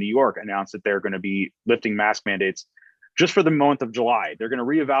theaters in New York announced that they're going to be lifting mask mandates just for the month of July. They're going to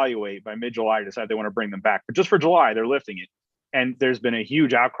reevaluate by mid-July, decide they want to bring them back. But just for July, they're lifting it. And there's been a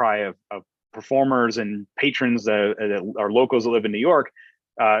huge outcry of performers and patrons that are locals that live in New York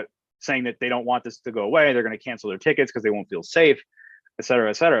saying that they don't want this to go away. They're going to cancel their tickets because they won't feel safe, et cetera,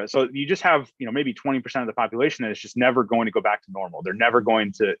 et cetera. So you just have, maybe 20% of the population that is just never going to go back to normal. They're never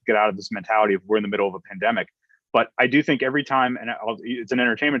going to get out of this mentality of we're in the middle of a pandemic. But I do think every time, and it's an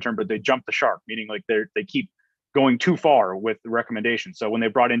entertainment term, but they jump the shark, meaning like they keep going too far with the recommendations. So when they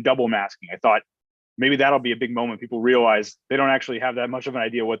brought in double masking, I thought maybe that'll be a big moment. People realize they don't actually have that much of an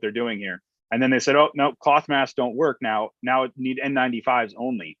idea what they're doing here. And then they said, oh, no, cloth masks don't work now. Now it need N95s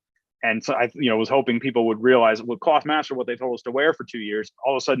only. And so I was hoping people would realize, well, cloth masks are what they told us to wear for 2 years.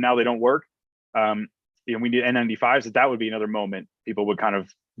 All of a sudden now they don't work. We need N95s. That would be another moment people would kind of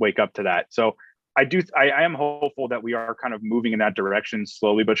wake up to that. So I am hopeful that we are kind of moving in that direction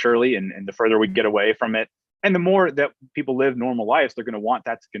slowly but surely. And the further we get away from it, and the more that people live normal lives, they're going to want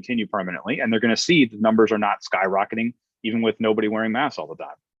that to continue permanently. And they're going to see the numbers are not skyrocketing, even with nobody wearing masks all the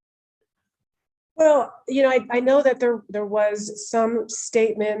time. Well, I know that there was some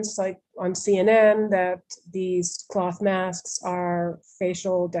statements like on CNN that these cloth masks are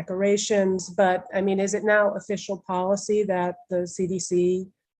facial decorations, but I mean, is it now official policy that the CDC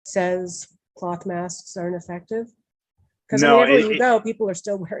says cloth masks aren't effective? Because I mean, No, everywhere you go, people are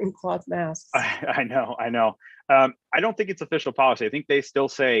still wearing cloth masks. I know. I don't think it's official policy. I think they still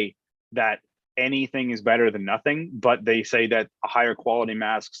say that anything is better than nothing, but they say that higher quality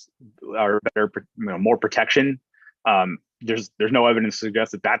masks are better, more protection. There's no evidence to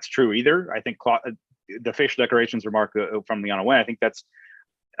suggest that that's true either. I think the facial decorations remark from Liana Wen, I think that's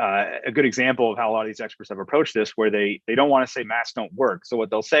a good example of how a lot of these experts have approached this, where they don't want to say masks don't work. So what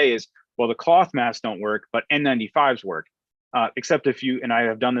they'll say is, well, the cloth masks don't work, but N95s work. Except if you, and I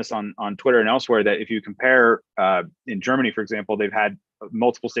have done this on Twitter and elsewhere, that if you compare in Germany, for example, they've had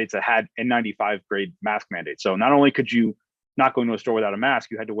multiple states that had N95 grade mask mandates. So not only could you not go into a store without a mask,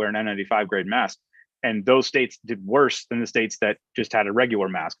 you had to wear an N95 grade mask. And those states did worse than the states that just had a regular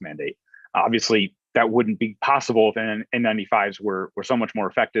mask mandate. Obviously, that wouldn't be possible if N95s were so much more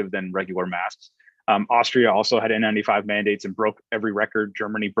effective than regular masks. Austria also had N95 mandates and broke every record.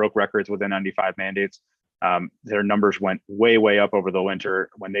 Germany broke records with N95 mandates. Their numbers went way up over the winter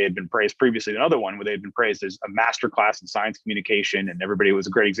when they had been praised previously. Another one where they had been praised as a master class in science communication, and everybody was a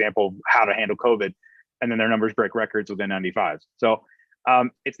great example of how to handle COVID. And then their numbers break records with N95s. So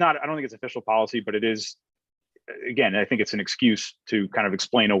it's not, I don't think it's official policy, but it is, again, I think it's an excuse to kind of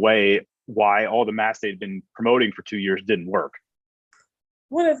explain away why all the masks they'd been promoting for 2 years didn't work.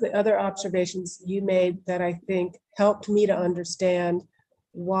 One of the other observations you made that I think helped me to understand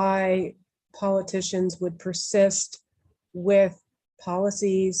why politicians would persist with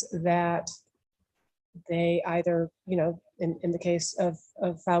policies that they either, in the case of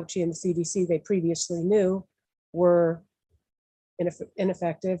Fauci and the CDC, they previously knew were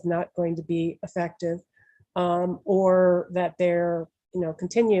ineffective, not going to be effective, or that they're,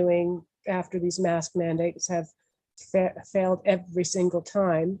 continuing after these mask mandates have failed every single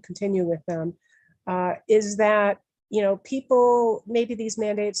time, continue with them, is that people, maybe these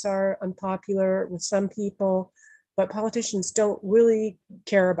mandates are unpopular with some people, but politicians don't really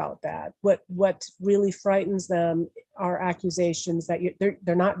care about that. What really frightens them are accusations that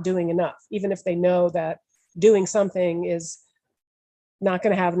they're not doing enough, even if they know that doing something is not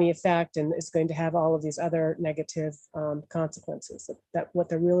going to have any effect and is going to have all of these other negative consequences. That what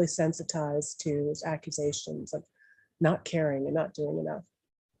they're really sensitized to is accusations of not caring and not doing enough.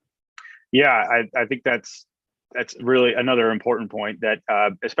 Yeah, I think that's really another important point, that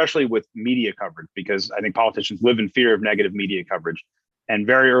especially with media coverage, because I think politicians live in fear of negative media coverage. And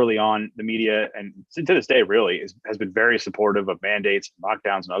very early on, the media, and to this day really, has been very supportive of mandates,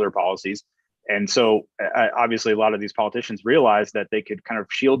 lockdowns, and other policies. And so obviously a lot of these politicians realized that they could kind of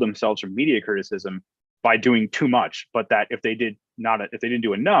shield themselves from media criticism by doing too much, but that if they didn't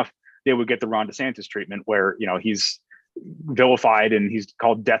do enough, they would get the Ron DeSantis treatment, where he's vilified and he's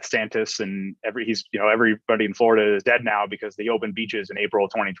called Death Santis, and everybody in Florida is dead now because they opened beaches in April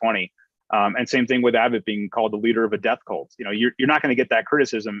of 2020. And same thing with Abbott being called the leader of a death cult. You're not going to get that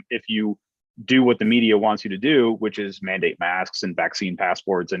criticism if you do what the media wants you to do, which is mandate masks and vaccine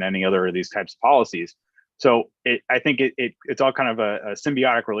passports and any other of these types of policies. So I think it's all kind of a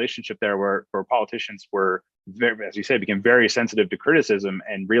symbiotic relationship there, where politicians were very, as you say, became very sensitive to criticism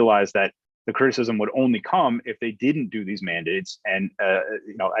and realized that the criticism would only come if they didn't do these mandates. And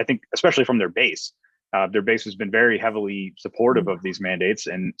I think especially from their base has been very heavily supportive of these mandates.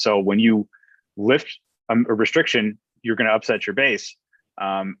 And so when you lift a restriction, you're going to upset your base,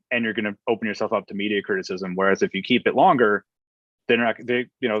 and you're going to open yourself up to media criticism. Whereas if you keep it longer,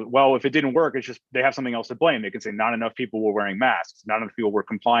 well, if it didn't work, it's just they have something else to blame. They can say not enough people were wearing masks, not enough people were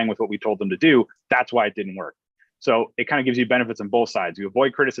complying with what we told them to do. That's why it didn't work. So it kind of gives you benefits on both sides. You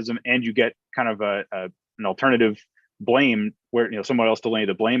avoid criticism, and you get kind of an alternative blame, where someone else to lay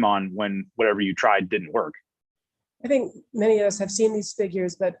the blame on when whatever you tried didn't work. I think many of us have seen these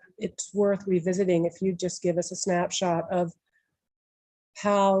figures, but it's worth revisiting if you just give us a snapshot of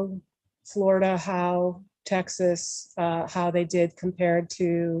how Florida, how Texas, how they did compared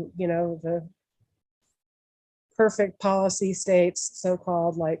to, the perfect policy states,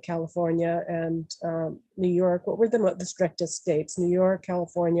 so-called, like California and New York. What were the strictest states? New York,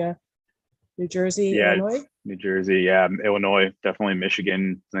 California, New Jersey, Illinois? New Jersey, Illinois, definitely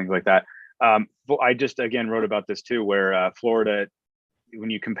Michigan, things like that. I just, again, wrote about this too, where Florida,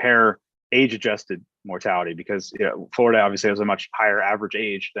 when you compare age-adjusted mortality, because Florida obviously has a much higher average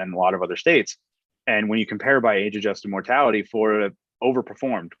age than a lot of other states. And when you compare by age-adjusted mortality, Florida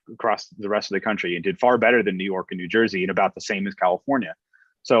overperformed across the rest of the country and did far better than New York and New Jersey, and about the same as California.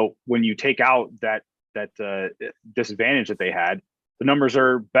 So when you take out that disadvantage that they had, the numbers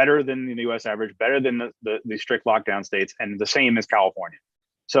are better than the U.S. average, better than the strict lockdown states, and the same as California.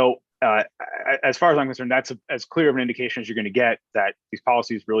 So as far as I'm concerned, that's as clear of an indication as you're going to get that these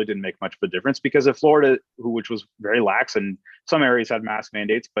policies really didn't make much of a difference, because if Florida, which was very lax, and some areas had mask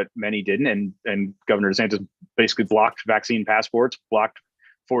mandates, but many didn't, and Governor DeSantis basically blocked vaccine passports, blocked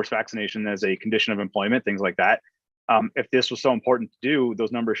forced vaccination as a condition of employment, things like that. If this was so important to do,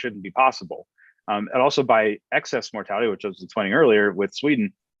 those numbers shouldn't be possible. And also by excess mortality, which I was explaining earlier with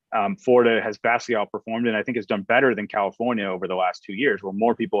Sweden, Florida has vastly outperformed, and I think has done better than California over the last 2 years, where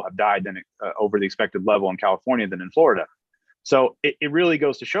more people have died than over the expected level in California than in Florida. So it really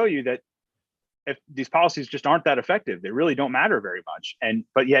goes to show you that if these policies just aren't that effective, they really don't matter very much.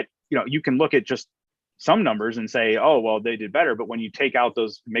 But yet, you can look at just some numbers and say, oh, well, they did better. But when you take out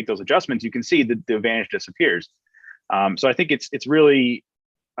make those adjustments, you can see that the advantage disappears. So I think it's really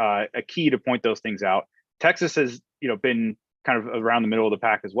a key to point those things out. Texas has, been kind of around the middle of the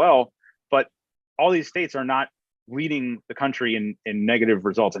pack as well, but all these states are not leading the country in negative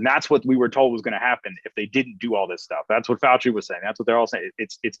results. And that's what we were told was going to happen if they didn't do all this stuff. That's what Fauci was saying. That's what they're all saying.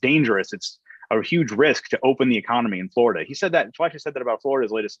 It's dangerous. It's a huge risk to open the economy in Florida. He said that, Fauci said that about Florida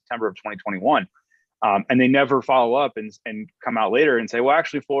as late as September of 2021. And they never follow up and come out later and say, well,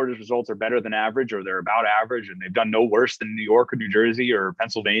 actually, Florida's results are better than average, or they're about average, and they've done no worse than New York or New Jersey or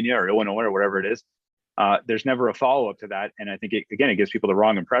Pennsylvania or Illinois or whatever it is. There's never a follow up to that. And I think, it gives people the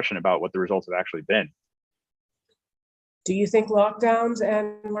wrong impression about what the results have actually been. Do you think lockdowns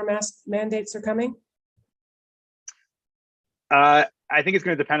and more mask mandates are coming? I think it's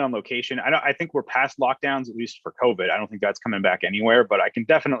going to depend on location. I think we're past lockdowns, at least for COVID. I don't think that's coming back anywhere, but I can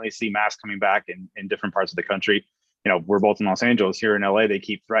definitely see masks coming back in different parts of the country. We're both in Los Angeles. Here in LA, they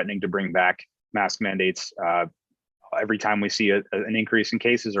keep threatening to bring back mask mandates every time we see an increase in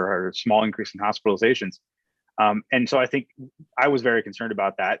cases or a small increase in hospitalizations. And so I think I was very concerned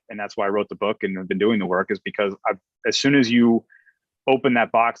about that. And that's why I wrote the book and have been doing the work, is because as soon as you open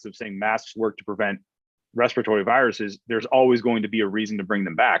that box of saying masks work to prevent respiratory viruses, there's always going to be a reason to bring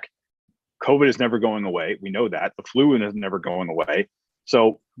them back. COVID is never going away. We know that. The flu is never going away.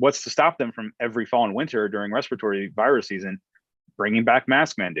 So what's to stop them from every fall and winter during respiratory virus season bringing back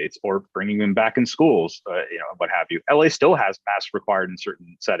mask mandates or bringing them back in schools, what have you? LA still has masks required in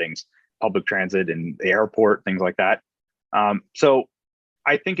certain settings, public transit and the airport, things like that. So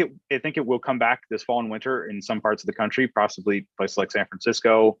I think it will come back this fall and winter in some parts of the country, possibly places like San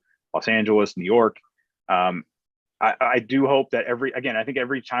Francisco, Los Angeles, New York. I do hope that I think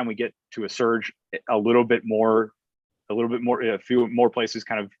every time we get to a surge, a few more places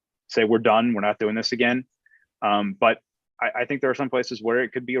kind of say we're done, we're not doing this again. But I think there are some places where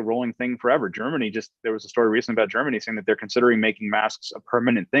it could be a rolling thing forever. Germany, there was a story recently about Germany saying that they're considering making masks a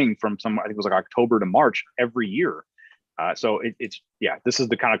permanent thing from I think it was like October to March every year. So this is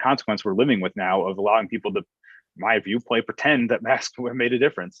the kind of consequence we're living with now, of allowing people to, in my view, pretend that masks made a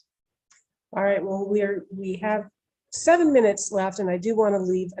difference. All right, well, we have 7 minutes left, and I do want to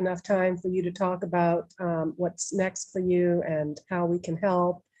leave enough time for you to talk about what's next for you and how we can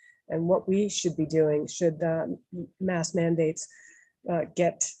help and what we should be doing should mask mandates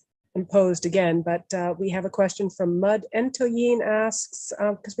get imposed again. But we have a question from Mud Entoyin asks,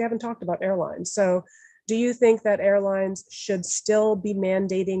 because we haven't talked about airlines. So do you think that airlines should still be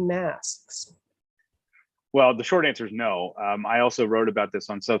mandating masks? Well, the short answer is no. I also wrote about this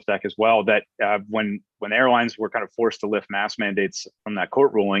on Substack as well, that when airlines were kind of forced to lift mask mandates from that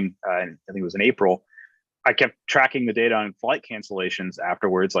court ruling, I think it was in April, I kept tracking the data on flight cancellations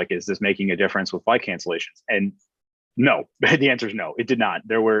afterwards. Like, is this making a difference with flight cancellations? And no, the answer is no, it did not.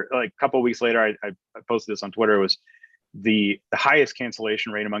 There were, like, a couple of weeks later, I posted this on Twitter. It was the highest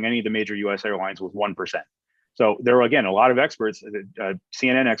cancellation rate among any of the major US airlines was 1%. So there were, again, a lot of experts.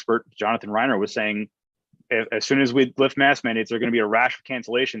 CNN expert Jonathan Reiner was saying, as soon as we lift mask mandates, there are going to be a rash of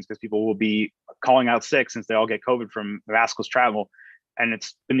cancellations because people will be calling out sick since they all get COVID from maskless travel. And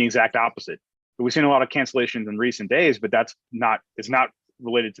it's been the exact opposite. But we've seen a lot of cancellations in recent days, but it's not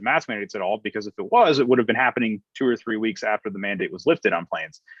related to mask mandates at all, because if it was, it would have been happening 2 or 3 weeks after the mandate was lifted on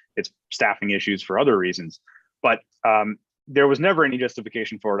planes. It's staffing issues for other reasons. But there was never any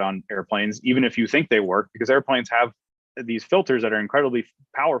justification for it on airplanes, even if you think they work, because airplanes have these filters that are incredibly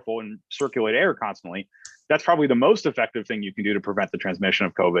powerful and circulate air constantly. That's probably the most effective thing you can do to prevent the transmission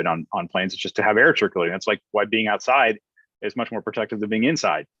of COVID on planes. It's just to have air circulating. That's like why being outside is much more protective than being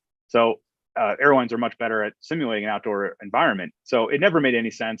inside. So airlines are much better at simulating an outdoor environment. So it never made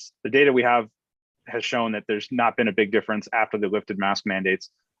any sense. The data we have has shown that there's not been a big difference after the lifted mask mandates.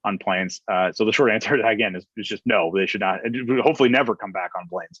 on planes. So the short answer to that, again, is just no, they should not, hopefully never come back on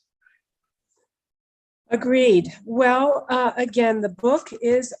planes. Agreed. Well, again, the book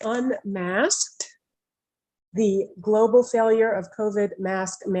is Unmasked: The Global Failure of COVID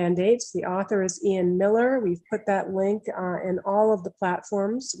Mask Mandates. The author is Ian Miller. We've put that link in all of the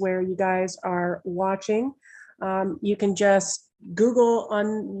platforms where you guys are watching. You can just Google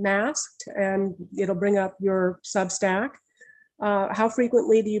Unmasked and it'll bring up your Substack. How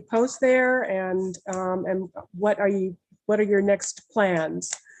frequently do you post there, and what are your next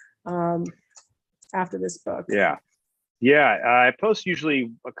plans after this book? Yeah, I post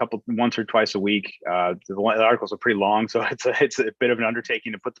usually once or twice a week. The articles are pretty long, so it's a bit of an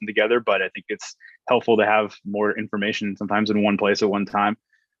undertaking to put them together, but I think it's helpful to have more information sometimes in one place at one time.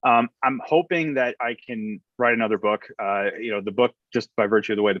 I'm hoping that I can write another book. The book, just by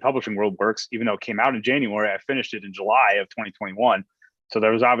virtue of the way the publishing world works, even though it came out in January, I finished it in July of 2021. So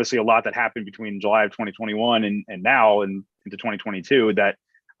there was obviously a lot that happened between July of 2021 and now and into 2022 that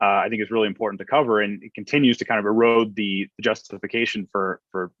I think is really important to cover, and it continues to kind of erode the justification for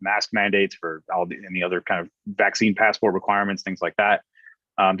mask mandates, for any other kind of vaccine passport requirements, things like that,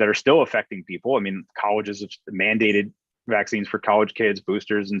 that are still affecting people. I mean, colleges have mandated vaccines for college kids,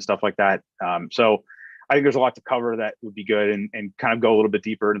 boosters and stuff like that. So I think there's a lot to cover that would be good, and kind of go a little bit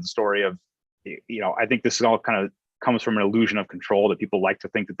deeper into the story of, I think this all kind of comes from an illusion of control, that people like to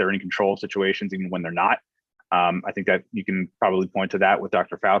think that they're in control of situations even when they're not. I think that you can probably point to that with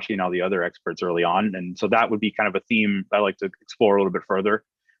Dr. Fauci and all the other experts early on. And so that would be kind of a theme I like to explore a little bit further.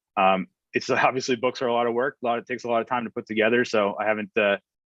 It's obviously, books are a lot of work. It takes a lot of time to put together. So I haven't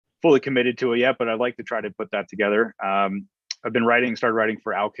fully committed to it yet, but I'd like to try to put that together. I've been started writing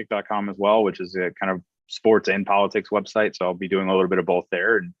for outkick.com as well, which is a kind of sports and politics website. So I'll be doing a little bit of both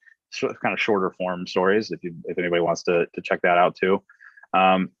there, and kind of shorter form stories if anybody wants to check that out too.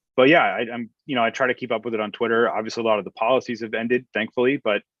 But yeah, I try to keep up with it on Twitter. Obviously, a lot of the policies have ended, thankfully,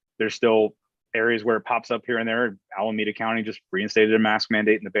 but there's still areas where it pops up here and there. Alameda County just reinstated a mask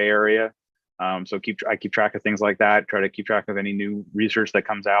mandate in the Bay Area. So I keep track of things like that, try to keep track of any new research that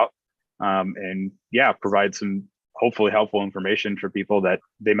comes out, and yeah, provide some hopefully helpful information for people that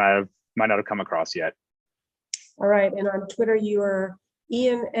they might not have come across yet. All right. And on Twitter, you are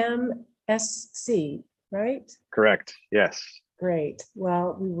Ian MSC, right? Correct. Yes. Great.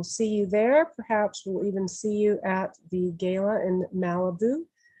 Well, we will see you there. Perhaps we'll even see you at the gala in Malibu,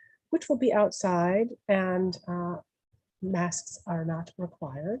 which will be outside, and masks are not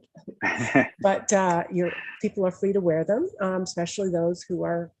required, but your people are free to wear them, especially those who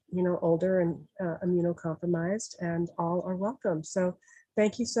are, older and immunocompromised, and all are welcome. So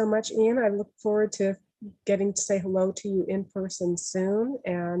thank you so much, Ian. I look forward to getting to say hello to you in person soon,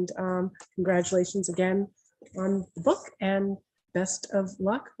 and congratulations again on the book, and best of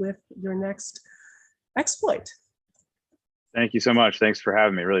luck with your next exploit. Thank you so much. Thanks for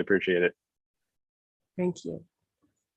having me. Really appreciate it. Thank you.